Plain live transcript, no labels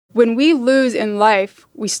When we lose in life,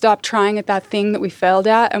 we stop trying at that thing that we failed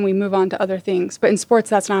at and we move on to other things. But in sports,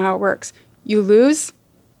 that's not how it works. You lose,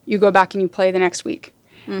 you go back and you play the next week.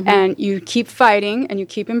 Mm-hmm. And you keep fighting and you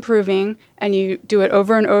keep improving and you do it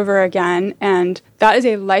over and over again. And that is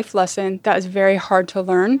a life lesson that is very hard to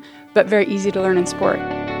learn, but very easy to learn in sport.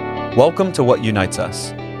 Welcome to What Unites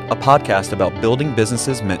Us, a podcast about building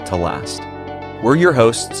businesses meant to last. We're your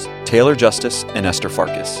hosts, Taylor Justice and Esther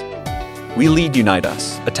Farkas. We lead Unite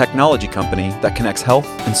Us, a technology company that connects health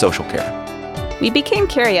and social care. We became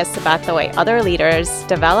curious about the way other leaders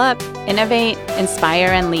develop, innovate, inspire,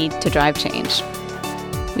 and lead to drive change.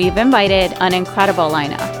 We've invited an incredible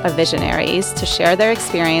lineup of visionaries to share their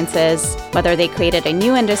experiences, whether they created a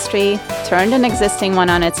new industry, turned an existing one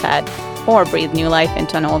on its head, or breathed new life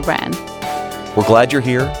into an old brand. We're glad you're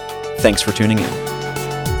here. Thanks for tuning in.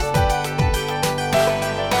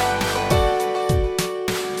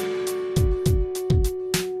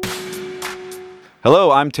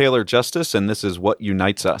 Hello, I'm Taylor Justice, and this is What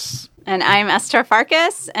Unites Us. And I'm Esther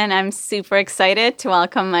Farkas, and I'm super excited to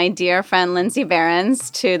welcome my dear friend Lindsay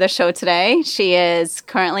Barenz to the show today. She is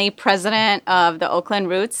currently president of the Oakland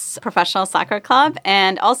Roots Professional Soccer Club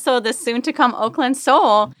and also the soon-to-come Oakland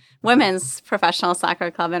Soul Women's Professional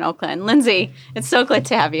Soccer Club in Oakland. Lindsay, it's so good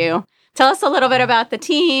to have you. Tell us a little bit about the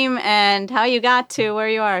team and how you got to where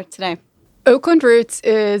you are today. Oakland Roots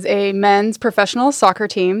is a men's professional soccer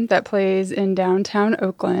team that plays in downtown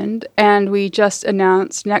Oakland. And we just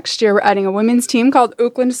announced next year we're adding a women's team called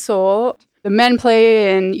Oakland Soul. The men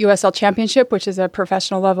play in USL Championship, which is a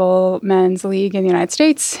professional level men's league in the United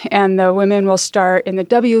States. And the women will start in the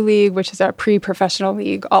W League, which is a pre-professional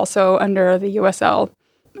league, also under the USL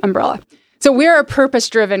umbrella. So we're a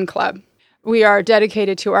purpose-driven club. We are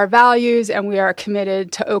dedicated to our values and we are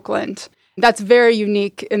committed to Oakland. That's very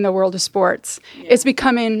unique in the world of sports. Yeah. It's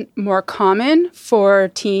becoming more common for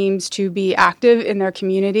teams to be active in their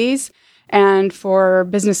communities and for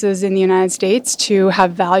businesses in the United States to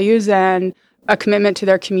have values and a commitment to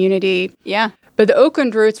their community. Yeah. But the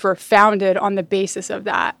Oakland Roots were founded on the basis of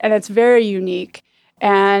that, and it's very unique.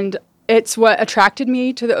 And it's what attracted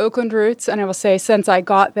me to the Oakland Roots, and I will say since I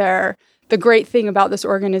got there, the great thing about this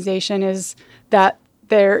organization is that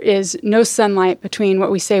there is no sunlight between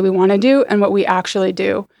what we say we want to do and what we actually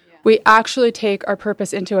do. Yeah. We actually take our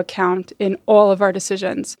purpose into account in all of our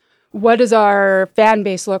decisions. What does our fan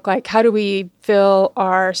base look like? How do we fill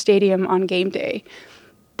our stadium on game day?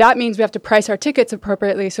 That means we have to price our tickets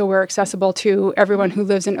appropriately so we're accessible to everyone who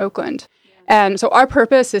lives in Oakland. Yeah. And so our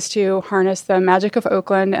purpose is to harness the magic of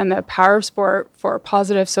Oakland and the power of sport for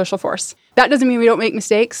positive social force. That doesn't mean we don't make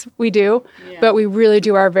mistakes. We do. Yeah. But we really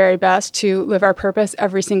do our very best to live our purpose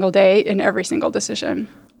every single day in every single decision.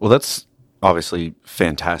 Well, that's obviously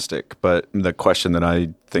fantastic. But the question that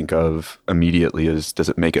I think of immediately is, does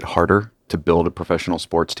it make it harder to build a professional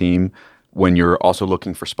sports team when you're also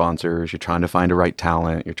looking for sponsors, you're trying to find the right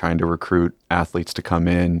talent, you're trying to recruit athletes to come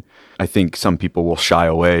in? I think some people will shy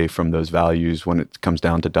away from those values when it comes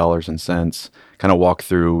down to dollars and cents. Kind of walk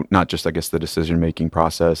through not just, I guess, the decision-making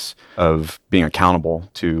process of being accountable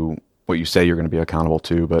to what you say you're going to be accountable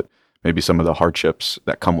to, but maybe some of the hardships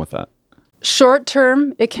that come with that. Short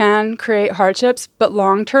term, it can create hardships, but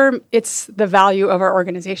long term, it's the value of our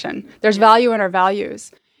organization. There's value in our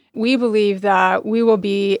values. We believe that we will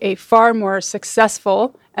be a far more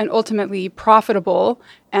successful and ultimately profitable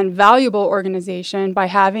and valuable organization by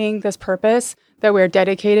having this purpose that we're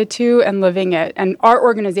dedicated to and living it. And our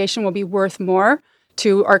organization will be worth more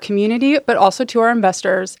to our community, but also to our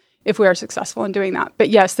investors if we are successful in doing that. But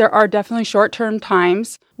yes, there are definitely short-term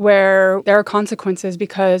times where there are consequences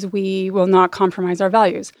because we will not compromise our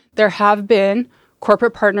values. There have been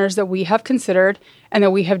corporate partners that we have considered and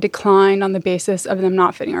that we have declined on the basis of them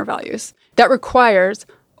not fitting our values. That requires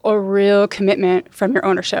a real commitment from your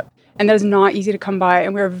ownership. And that is not easy to come by.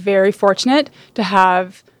 And we're very fortunate to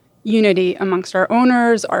have unity amongst our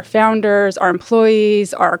owners, our founders, our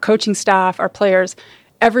employees, our coaching staff, our players.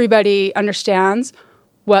 Everybody understands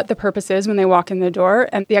what the purpose is when they walk in the door.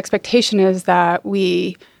 And the expectation is that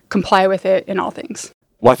we comply with it in all things.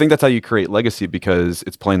 Well, I think that's how you create legacy because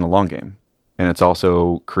it's playing the long game. And it's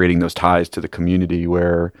also creating those ties to the community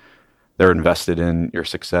where they're invested in your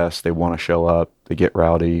success. They want to show up, they get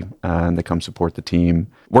rowdy, and they come support the team.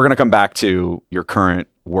 We're going to come back to your current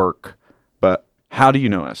work, but how do you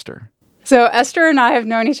know Esther? So Esther and I have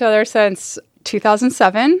known each other since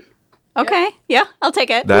 2007. Okay, yeah, I'll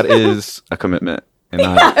take it. That is a commitment, and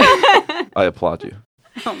I applaud you.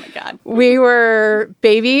 Oh my God. We were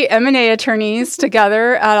baby M&A attorneys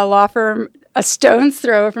together at a law firm a stone's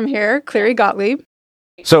throw from here, Cleary Gottlieb.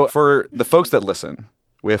 So for the folks that listen,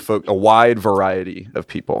 We have a wide variety of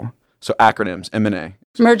people. So acronyms, M&A.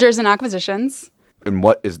 Mergers and acquisitions. And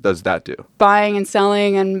what does that do? Buying and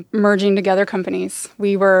selling and merging together companies.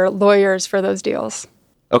 We were lawyers for those deals.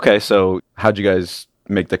 Okay, so how'd you guys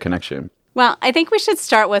make the connection? Well, I think we should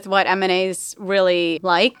start with what M&A's really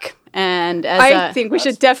like. And I think we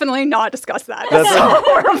should definitely not discuss that. That's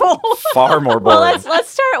horrible. Far more boring. Well, let's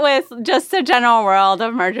start with just the general world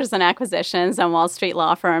of mergers and acquisitions and Wall Street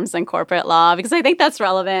law firms and corporate law, because I think that's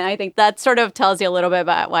relevant. I think that sort of tells you a little bit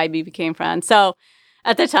about why we became friends. So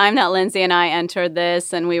at the time that Lindsay and I entered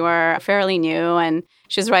this, and we were fairly new, and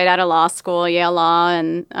she was right out of law school, Yale Law,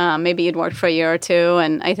 and maybe you'd worked for a year or two.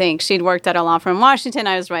 And I think she'd worked at a law firm in Washington.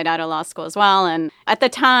 I was right out of law school as well. And at the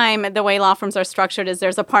time, the way law firms are structured is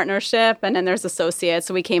there's a partnership and then there's associates.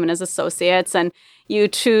 So we came in as associates, and you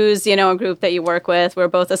choose, a group that you work with. We're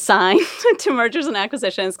both assigned to mergers and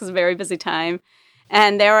acquisitions because it's a very busy time.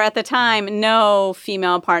 And there were at the time no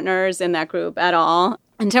female partners in that group at all.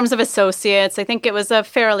 In terms of associates, I think it was a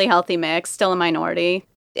fairly healthy mix, still a minority.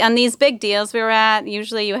 On these big deals we were at,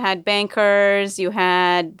 usually you had bankers, you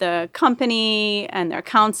had the company and their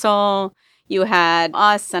counsel, you had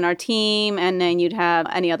us and our team, and then you'd have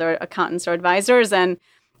any other accountants or advisors. And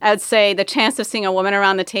I would say the chance of seeing a woman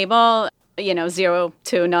around the table, 0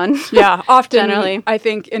 to none. Yeah, often, generally. I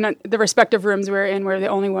think in the respective rooms we were in, we're the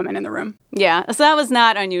only women in the room. Yeah, so that was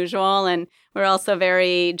not unusual. And we're also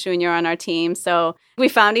very junior on our team. So we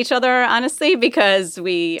found each other, honestly, because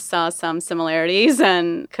we saw some similarities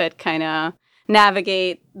and could kind of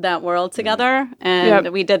navigate that world together. And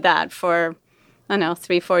we did that for,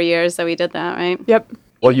 3-4 years that we did that, right? Yep.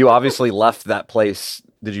 Well, you obviously left that place.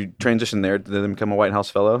 Did you transition there? Did you become a White House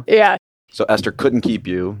fellow? Yeah. So Esther couldn't keep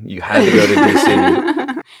you. You had to go to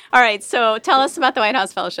D.C. All right. So tell us about the White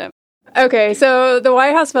House Fellowship. Okay, so the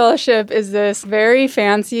White House Fellowship is this very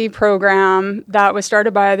fancy program that was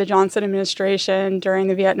started by the Johnson administration during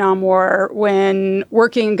the Vietnam War when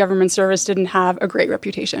working government service didn't have a great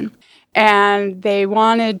reputation. And they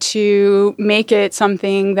wanted to make it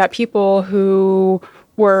something that people who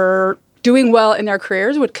were doing well in their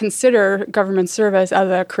careers would consider government service as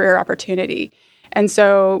a career opportunity. And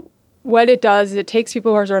so what it does is it takes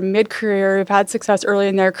people who are sort of mid-career, who've had success early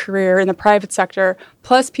in their career in the private sector,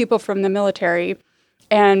 plus people from the military,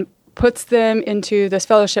 and puts them into this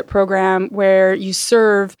fellowship program where you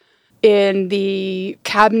serve in the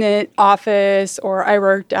cabinet office, or I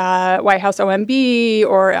worked at White House OMB,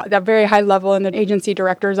 or at that very high level in the agency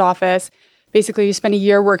director's office. Basically, you spend a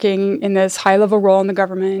year working in this high-level role in the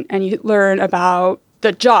government, and you learn about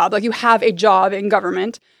the job. Like, you have a job in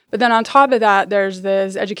government. But then on top of that, there's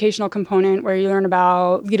this educational component where you learn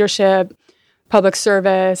about leadership, public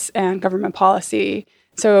service, and government policy.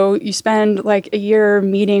 So you spend like a year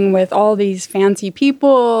meeting with all these fancy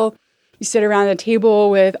people. You sit around the table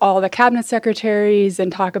with all the cabinet secretaries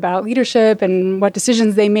and talk about leadership and what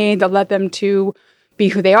decisions they made that led them to be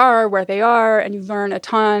who they are, where they are, and you learn a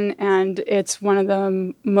ton. And it's one of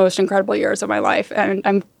the most incredible years of my life. And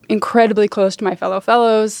I'm incredibly close to my fellow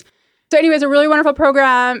fellows. So anyways, a really wonderful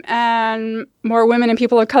program, and more women and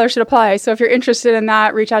people of color should apply. So if you're interested in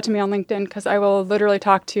that, reach out to me on LinkedIn, because I will literally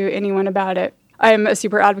talk to anyone about it. I'm a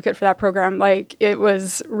super advocate for that program. Like, it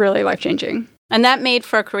was really life-changing. And that made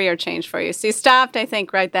for a career change for you. So you stopped, I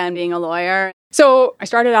think, right then being a lawyer. So I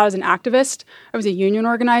started out as an activist. I was a union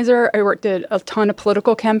organizer. I worked at a ton of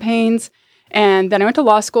political campaigns. And then I went to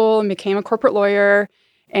law school and became a corporate lawyer.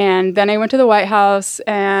 And then I went to the White House,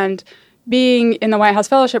 and being in the White House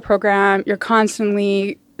Fellowship Program, you're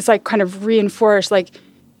constantly, it's like kind of reinforced, like,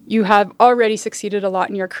 you have already succeeded a lot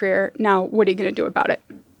in your career. Now, what are you going to do about it?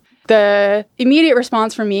 The immediate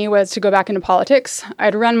response for me was to go back into politics.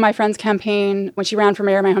 I'd run my friend's campaign when she ran for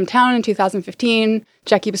mayor of my hometown in 2015.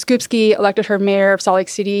 Jackie Biskupski elected her mayor of Salt Lake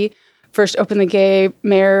City, first openly gay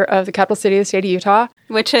mayor of the capital city of the state of Utah.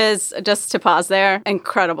 Which is, just to pause there,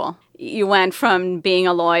 incredible. You went from being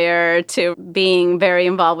a lawyer to being very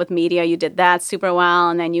involved with media. You did that super well.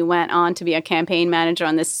 And then you went on to be a campaign manager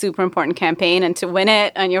on this super important campaign. And to win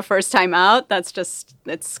it on your first time out,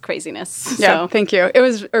 it's craziness. Yeah, thank you. It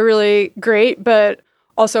was a really great, but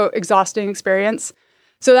also exhausting experience.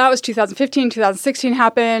 So that was 2015, 2016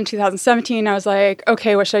 happened. 2017, I was like,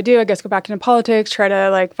 okay, what should I do? I guess go back into politics, try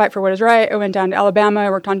to fight for what is right. I went down to Alabama. I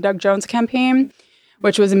worked on Doug Jones' campaign,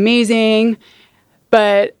 which was amazing.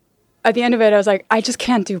 But at the end of it, I was like, I just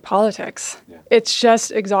can't do politics. Yeah. It's just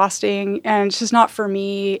exhausting, and it's just not for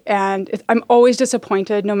me. And I'm always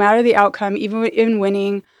disappointed, no matter the outcome, even in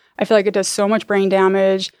winning. I feel like it does so much brain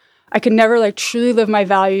damage. I could never truly live my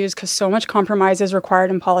values because so much compromise is required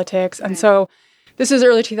in politics. And so this is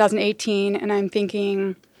early 2018, and I'm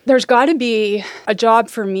thinking, There's got to be a job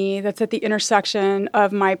for me that's at the intersection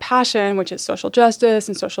of my passion, which is social justice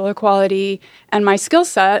and social equality, and my skill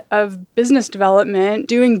set of business development,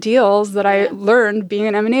 doing deals that I learned being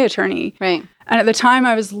an M&A attorney. Right. And at the time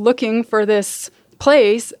I was looking for this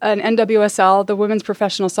place, an NWSL, the Women's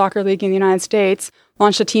Professional Soccer League in the United States,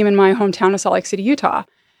 launched a team in my hometown of Salt Lake City, Utah.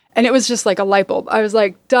 And it was just like a light bulb. I was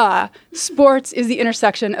like, duh, sports is the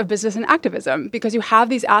intersection of business and activism, because you have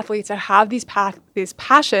these athletes that have these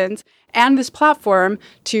passions and this platform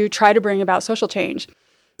to try to bring about social change.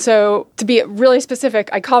 So to be really specific,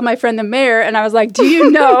 I called my friend the mayor and I was like, do you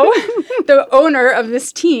know the owner of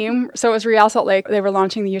this team? So it was Real Salt Lake. They were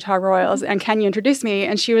launching the Utah Royals. And can you introduce me?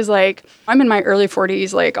 And she was like, I'm in my early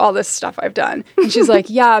 40s, like all this stuff I've done. And she's like,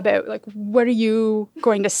 yeah, but like, what are you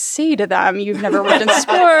going to say to them? You've never worked in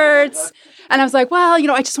sports. And I was like, well,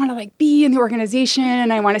 I just want to like be in the organization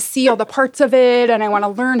and I want to see all the parts of it and I want to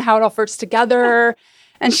learn how it all fits together.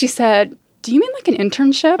 And she said, do you mean like an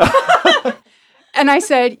internship? And I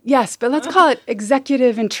said, yes, but let's call it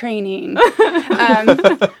executive in training.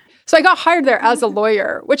 So I got hired there as a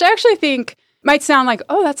lawyer, which I actually think might sound like,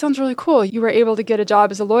 oh, that sounds really cool. You were able to get a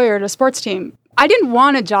job as a lawyer at a sports team. I didn't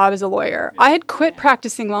want a job as a lawyer. I had quit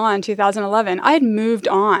practicing law in 2011. I had moved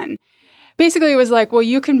on. Basically, it was like, well,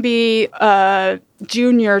 you can be a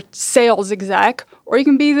junior sales exec or you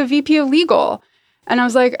can be the VP of legal. And I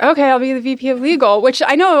was like, okay, I'll be the VP of legal, which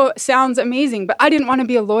I know sounds amazing, but I didn't want to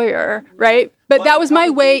be a lawyer, right? But that was my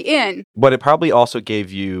way in. But it probably also gave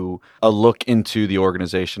you a look into the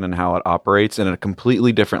organization and how it operates in a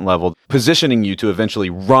completely different level, positioning you to eventually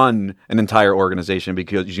run an entire organization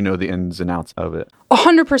because you know the ins and outs of it.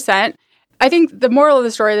 100%. I think the moral of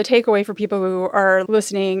the story, the takeaway for people who are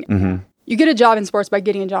listening, you get a job in sports by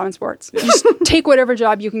getting a job in sports. You just take whatever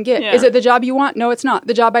job you can get. Yeah. Is it the job you want? No, it's not.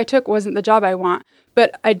 The job I took wasn't the job I want.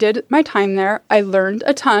 But I did my time there. I learned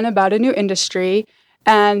a ton about a new industry.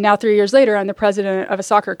 And now 3 years later, I'm the president of a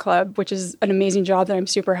soccer club, which is an amazing job that I'm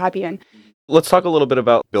super happy in. Let's talk a little bit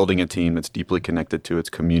about building a team that's deeply connected to its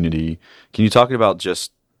community. Can you talk about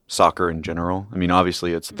just soccer in general? I mean,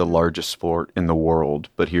 obviously, it's the largest sport in the world.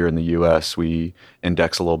 But here in the U.S., we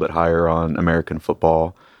index a little bit higher on American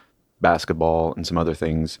football, basketball, and some other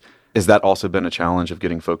things. Has that also been a challenge of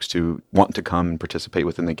getting folks to want to come and participate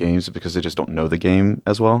within the games because they just don't know the game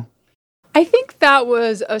as well? I think that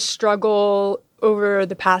was a struggle over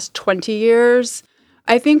the past 20 years.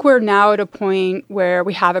 I think we're now at a point where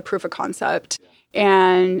we have a proof of concept.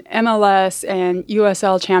 And MLS and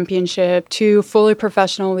USL Championship, two fully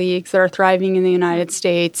professional leagues that are thriving in the United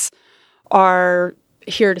States, are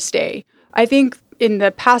here to stay. I think in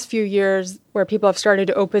the past few years, where people have started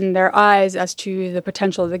to open their eyes as to the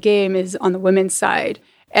potential of the game is on the women's side.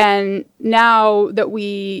 And now that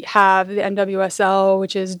we have the NWSL,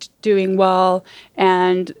 which is doing well,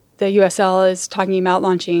 and the USL is talking about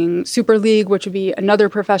launching Super League, which would be another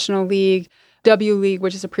professional league, W League,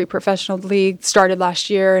 which is a pre-professional league, started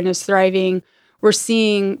last year and is thriving. We're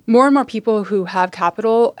seeing more and more people who have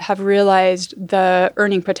capital have realized the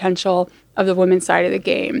earning potential of the women's side of the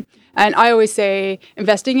game. And I always say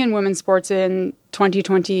investing in women's sports in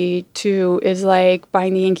 2022 is like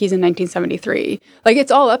buying the Yankees in 1973. Like,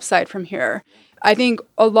 it's all upside from here. I think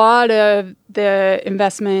a lot of the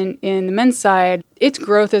investment in the men's side, its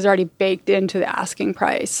growth is already baked into the asking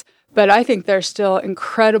price. But I think there's still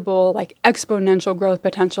incredible, like, exponential growth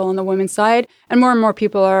potential on the women's side. And more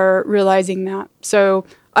people are realizing that. So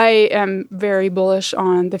I am very bullish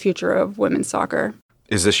on the future of women's soccer.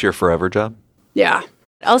 Is this your forever job? Yeah.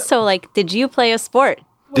 Also, like, did you play a sport?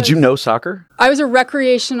 Did you know soccer? I was a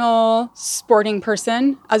recreational sporting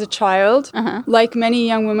person as a child. Like many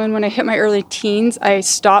young women, when I hit my early teens, I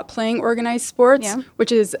stopped playing organized sports,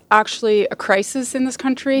 which is actually a crisis in this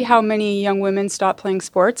country, how many young women stop playing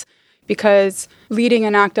sports, because leading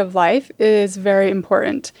an active life is very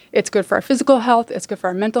important. It's good for our physical health. It's good for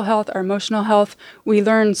our mental health, our emotional health. We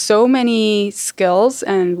learn so many skills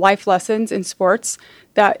and life lessons in sports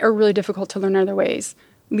that are really difficult to learn other ways.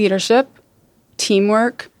 Leadership,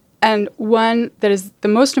 teamwork, and one that is the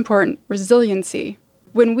most important, resiliency.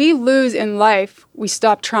 When we lose in life, we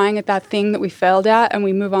stop trying at that thing that we failed at and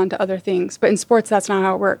we move on to other things. But in sports, that's not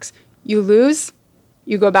how it works. You lose,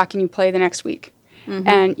 you go back and you play the next week.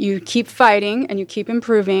 And you keep fighting and you keep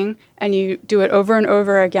improving and you do it over and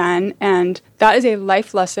over again. And that is a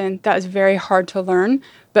life lesson that is very hard to learn,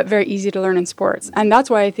 but very easy to learn in sports. And that's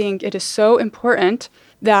why I think it is so important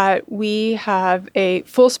that we have a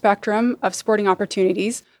full spectrum of sporting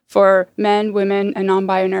opportunities for men, women, and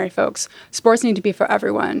non-binary folks. Sports need to be for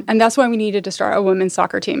everyone. And that's why we needed to start a women's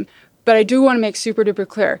soccer team. But I do want to make super duper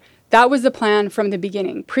clear, That was the plan from the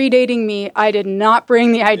beginning. Predating me, I did not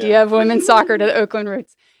bring the idea of women's soccer to the Oakland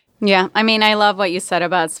Roots. Yeah, I mean, I love what you said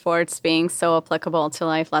about sports being so applicable to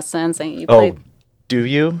life lessons. And you played. Do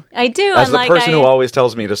you? I do. As the person who always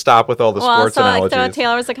tells me to stop with all the sports analogies. So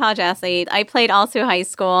Taylor was a college athlete. I played all through high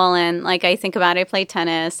school, and I think about it, I played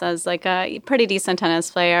tennis. I was a pretty decent tennis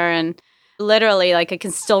player, and literally, I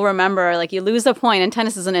can still remember, you lose a point, and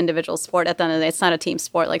tennis is an individual sport at the end of the day. It's not a team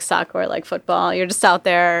sport like soccer or like football. You're just out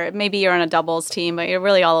there. Maybe you're on a doubles team, but you're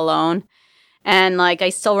really all alone. And, I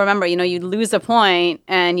still remember, you'd lose a point,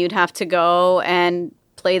 and you'd have to go and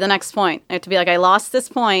play the next point. I have to be I lost this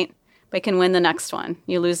point, but I can win the next one.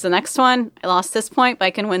 You lose the next one. I lost this point, but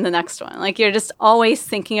I can win the next one. You're just always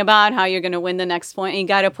thinking about how you're going to win the next point, and you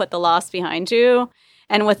got to put the loss behind you.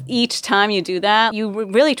 And with each time you do that, you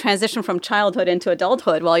really transition from childhood into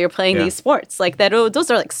adulthood while you're playing these sports.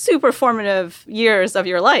 Those are super formative years of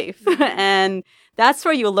your life. And that's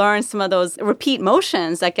where you learn some of those repeat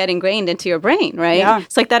motions that get ingrained into your brain, right? Yeah.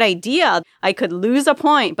 It's that idea, I could lose a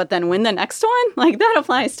point, but then win the next one. That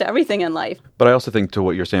applies to everything in life. But I also think to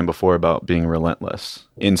what you're saying before about being relentless.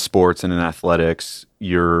 In sports and in athletics,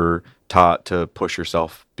 you're taught to push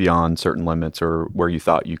yourself beyond certain limits or where you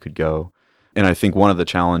thought you could go. And I think one of the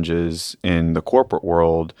challenges in the corporate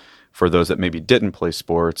world for those that maybe didn't play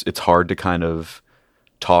sports, it's hard to kind of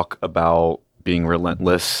talk about being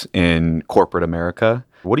relentless in corporate America.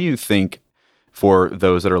 What do you think for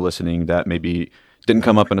those that are listening that maybe didn't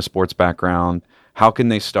come up in a sports background? How can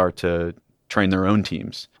they start to train their own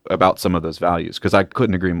teams about some of those values? Because I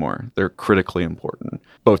couldn't agree more. They're critically important,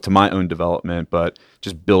 both to my own development, but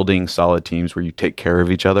just building solid teams where you take care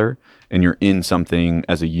of each other and you're in something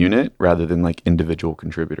as a unit rather than individual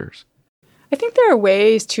contributors. I think there are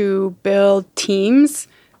ways to build teams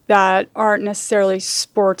that aren't necessarily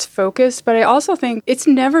sports focused, but I also think it's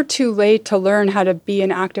never too late to learn how to be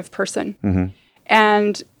an active person. Mm-hmm.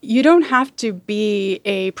 And you don't have to be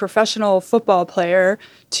a professional football player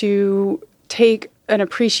to take an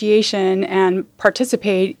appreciation and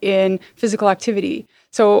participate in physical activity.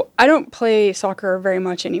 So I don't play soccer very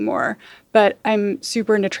much anymore, but I'm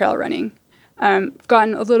super into trail running. I've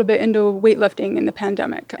gotten a little bit into weightlifting in the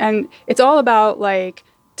pandemic. And it's all about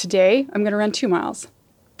today I'm going to run 2 miles.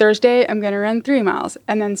 Thursday, I'm going to run 3 miles.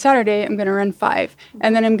 And then Saturday, I'm going to run 5.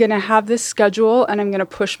 And then I'm going to have this schedule and I'm going to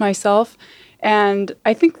push myself. And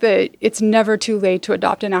I think that it's never too late to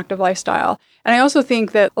adopt an active lifestyle. And I also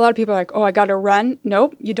think that a lot of people are I got to run.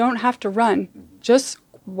 Nope, you don't have to run. Just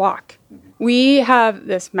walk. We have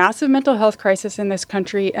this massive mental health crisis in this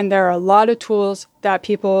country, and there are a lot of tools that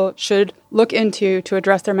people should look into to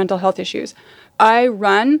address their mental health issues. I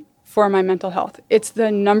run for my mental health. It's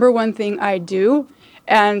the number one thing I do.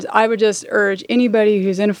 And I would just urge anybody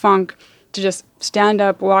who's in a funk to just stand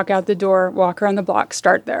up, walk out the door, walk around the block,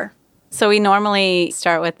 start there. So we normally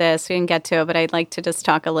start with this. We can get to it, but I'd like to just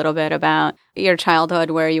talk a little bit about your childhood,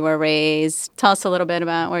 where you were raised. Tell us a little bit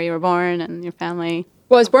about where you were born and your family.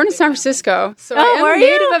 Well, I was born in San Francisco, so I am a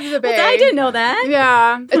native of the Bay. Well, I didn't know that.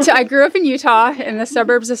 Yeah. I grew up in Utah in the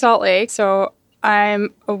suburbs of Salt Lake, so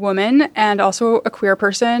I'm a woman and also a queer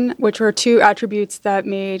person, which were two attributes that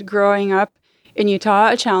made growing up in Utah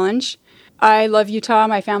a challenge. I love Utah.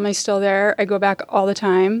 My family's still there. I go back all the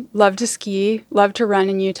time. Love to ski, love to run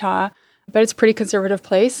in Utah, but it's a pretty conservative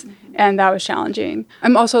place, and that was challenging.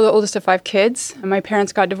 I'm also the oldest of 5 kids. My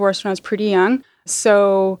parents got divorced when I was pretty young,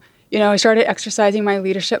 so I started exercising my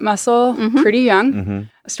leadership muscle pretty young. Mm-hmm.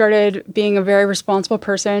 I started being a very responsible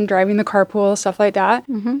person, driving the carpool, stuff like that.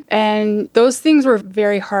 Mm-hmm. And those things were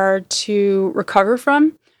very hard to recover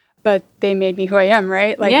from, but they made me who I am,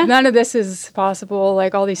 right? None of this is possible,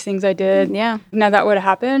 all these things I did. Yeah. None of that would have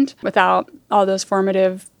happened without all those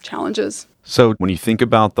formative challenges. So when you think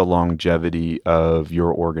about the longevity of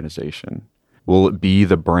your organization, will it be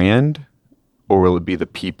the brand or will it be the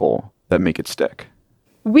people that make it stick?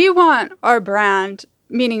 We want our brand,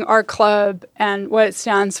 meaning our club and what it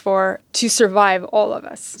stands for, to survive all of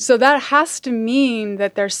us. So that has to mean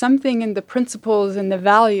that there's something in the principles and the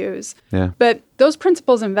values. Yeah. But those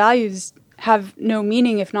principles and values have no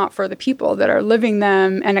meaning if not for the people that are living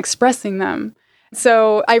them and expressing them.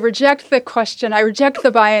 So I reject the question. I reject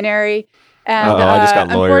the binary. And I just got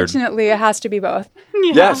lawyered. Unfortunately, it has to be both.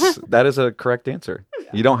 Yeah. Yes, that is a correct answer.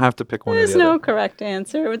 You don't have to pick one or the other. There's no correct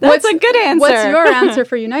answer. That's a good answer. What's your answer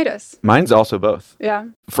for Unite Us? Mine's also both. Yeah.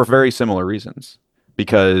 For very similar reasons.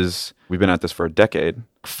 Because we've been at this for a decade,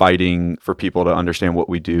 fighting for people to understand what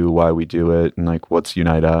we do, why we do it, and what's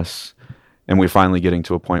Unite Us. And we're finally getting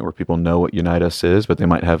to a point where people know what Unite Us is, but they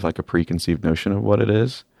might have a preconceived notion of what it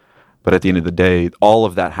is. But at the end of the day, all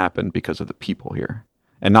of that happened because of the people here.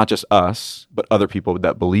 And not just us, but other people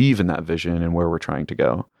that believe in that vision and where we're trying to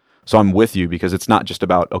go. So I'm with you because it's not just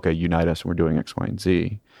about, okay, unite us and we're doing X, Y, and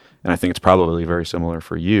Z. And I think it's probably very similar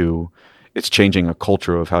for you. It's changing a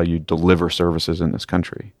culture of how you deliver services in this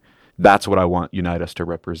country. That's what I want Unite Us to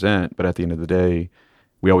represent. But at the end of the day,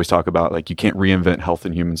 we always talk about like you can't reinvent health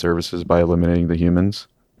and human services by eliminating the humans.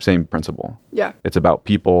 Same principle. Yeah. It's about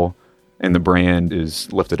people, and the brand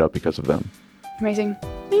is lifted up because of them. Amazing.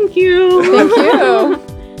 Thank you. Thank you.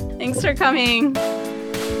 Thanks for coming.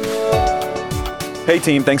 Hey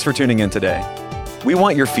team, thanks for tuning in today. We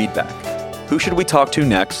want your feedback. Who should we talk to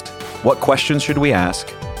next? What questions should we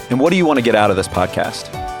ask? And what do you want to get out of this podcast?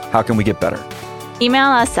 How can we get better? Email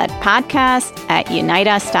us at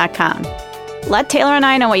podcast@uniteus.com. Let Taylor and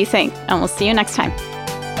I know what you think, and we'll see you next time.